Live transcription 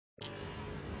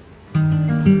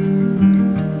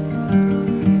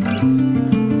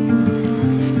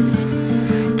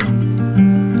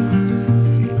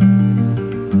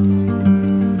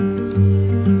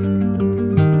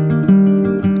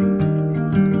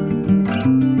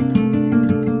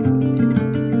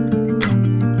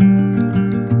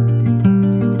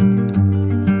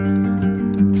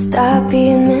stop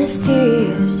being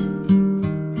mysterious.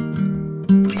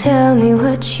 Tell me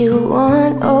what you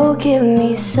want, oh give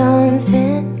me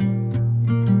something.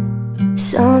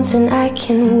 Something I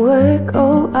can work,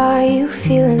 oh are you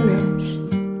feeling this?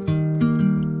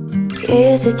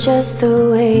 Is it just the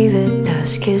way the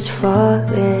dusk is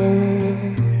falling?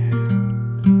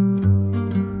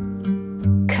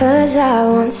 'Cause I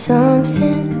want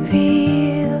something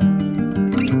real.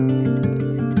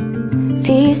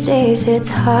 These days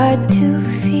it's hard to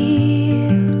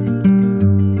feel.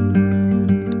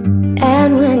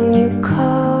 And when you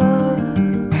call,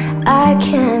 I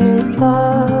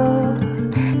cannonball,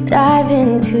 dive in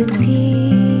too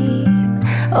deep.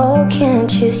 Oh,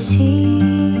 can't you see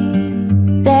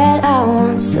that I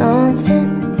want something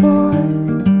more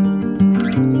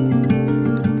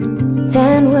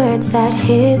than words that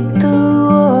hit the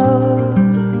wall?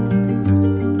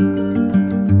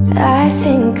 I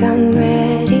think I'm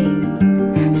ready,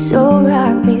 so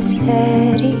rock me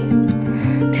steady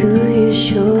to your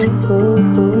shore.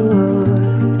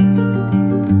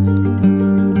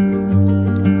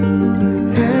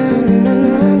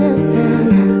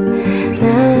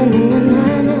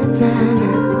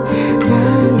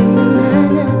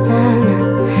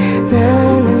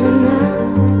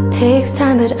 Takes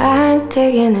time, but I'm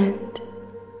digging it.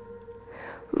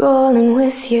 Rolling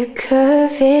with your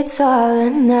curve, it's all or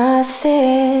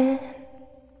nothing.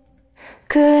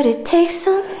 Could it take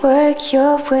some work?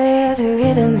 You're where the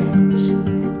rhythm is,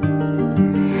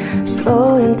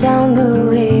 slowing down the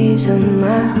waves of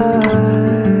my heart.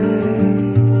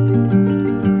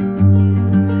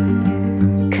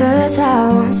 'Cause I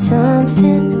want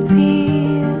something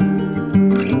real.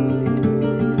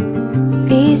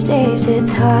 These days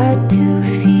it's hard to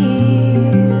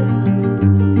feel.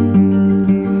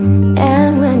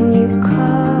 And when you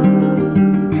call,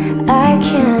 I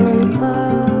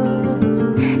cannonball,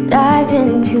 dive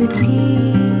in too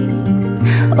deep.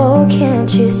 Oh,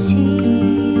 can't you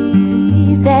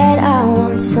see that I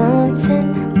want something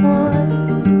more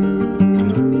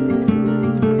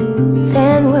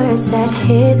than words that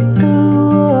hit the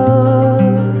wall?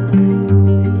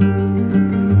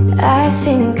 I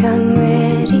think I'm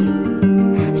ready,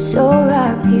 so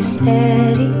rock me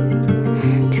steady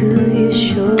to your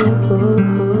shore.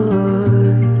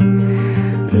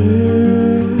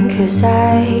 'Cause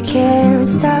I can't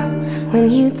stop when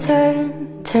you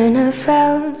turn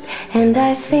around. And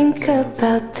I think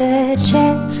about the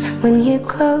chance when you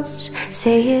close.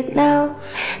 Say it now,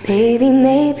 baby,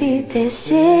 maybe this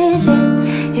is it.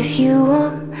 If you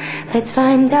want, let's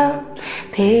find out.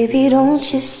 Baby, don't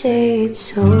just say it's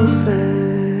over.